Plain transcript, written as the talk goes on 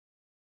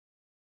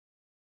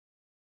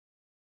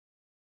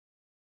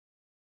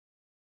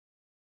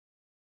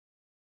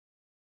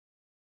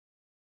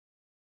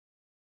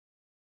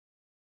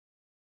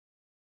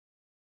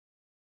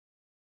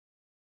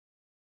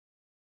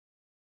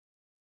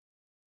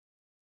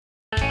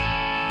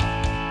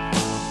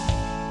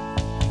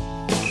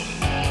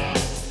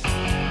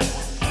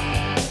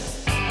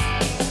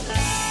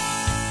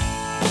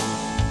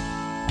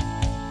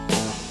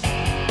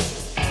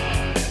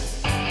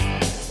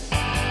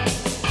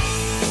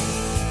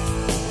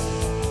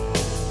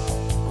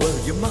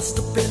You must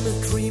have been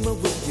a dreamer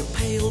with your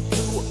pale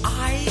blue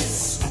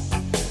eyes.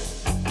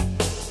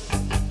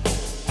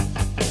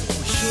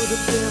 We should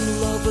have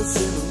been lovers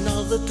in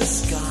another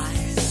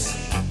disguise.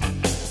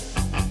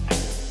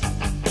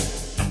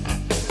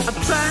 I'm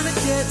trying to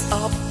get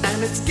up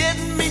and it's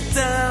getting me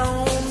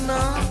down.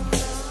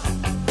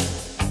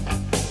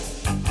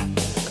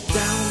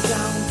 Down,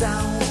 down,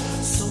 down,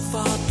 so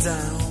far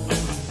down.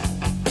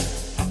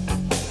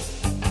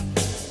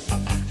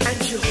 And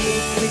you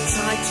hold me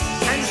tight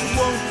and you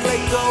won't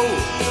let go.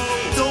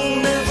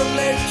 Don't ever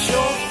let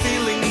your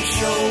feelings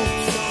show.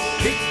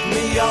 Pick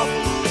me up,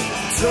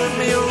 turn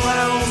me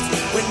around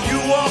when you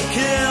walk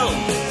in.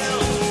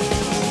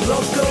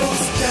 Love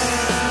goes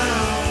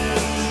down.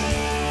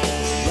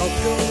 Love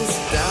goes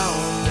down.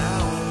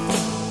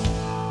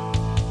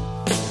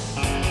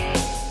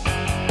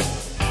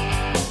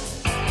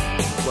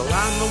 Well,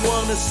 I'm the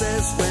one who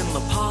says when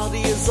the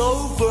party is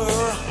over,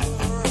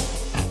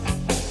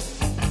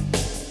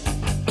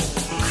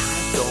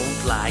 I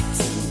don't like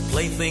to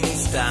play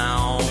things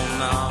down. When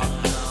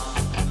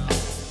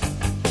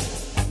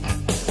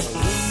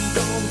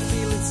don't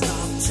feel it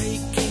start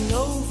taking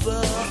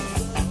over,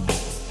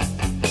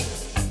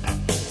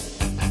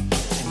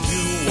 and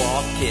you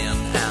walk in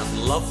and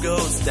love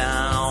goes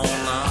down.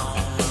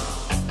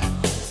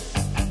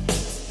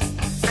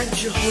 And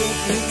you hold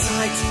me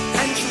tight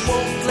and you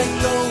won't let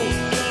go.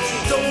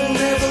 Don't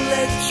ever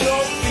let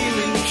your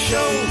feelings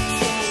show.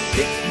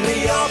 Pick me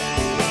up,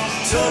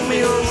 turn me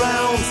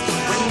around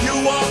when you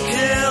walk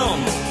in.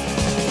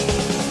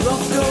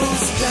 Love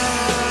goes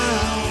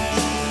down.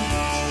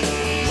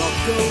 Love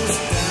goes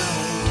down.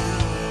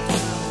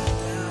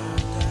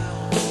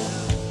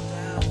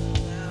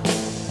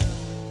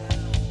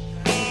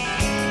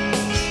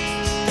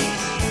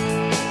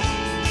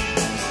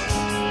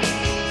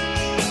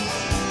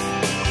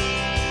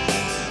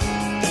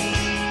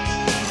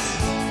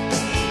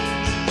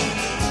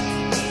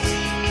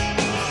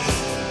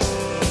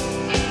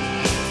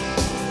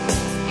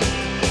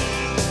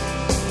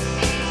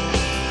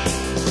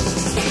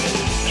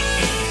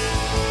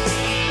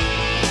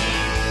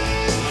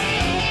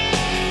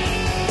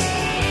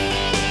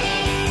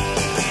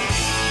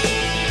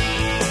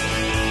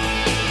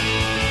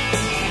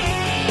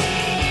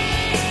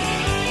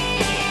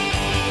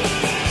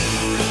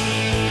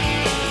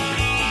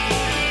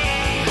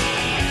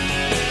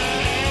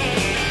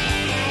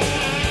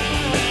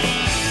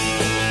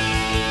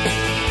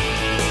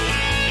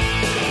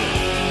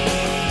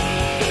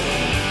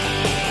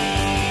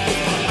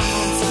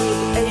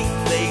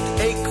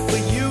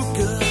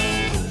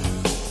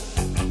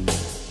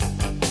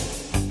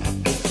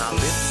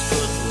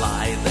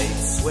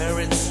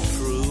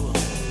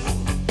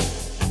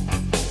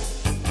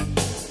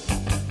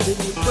 Then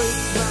you break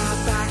my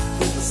back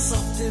with a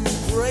soft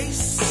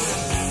embrace.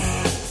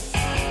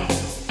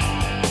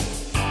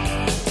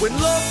 When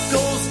love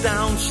goes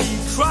down, she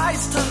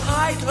tries to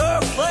hide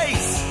her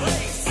face.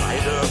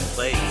 Hide her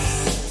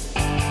face.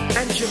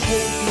 And you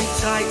hold me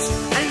tight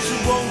and you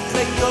won't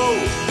let go.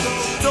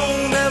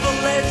 Don't ever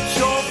let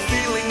your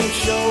feelings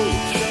show.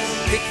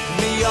 Pick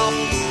me up,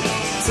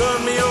 turn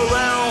me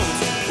around.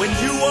 When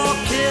you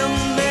walk in,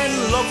 then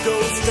love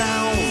goes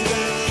down.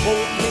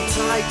 Hold me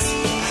tight,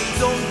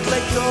 don't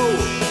let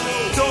go.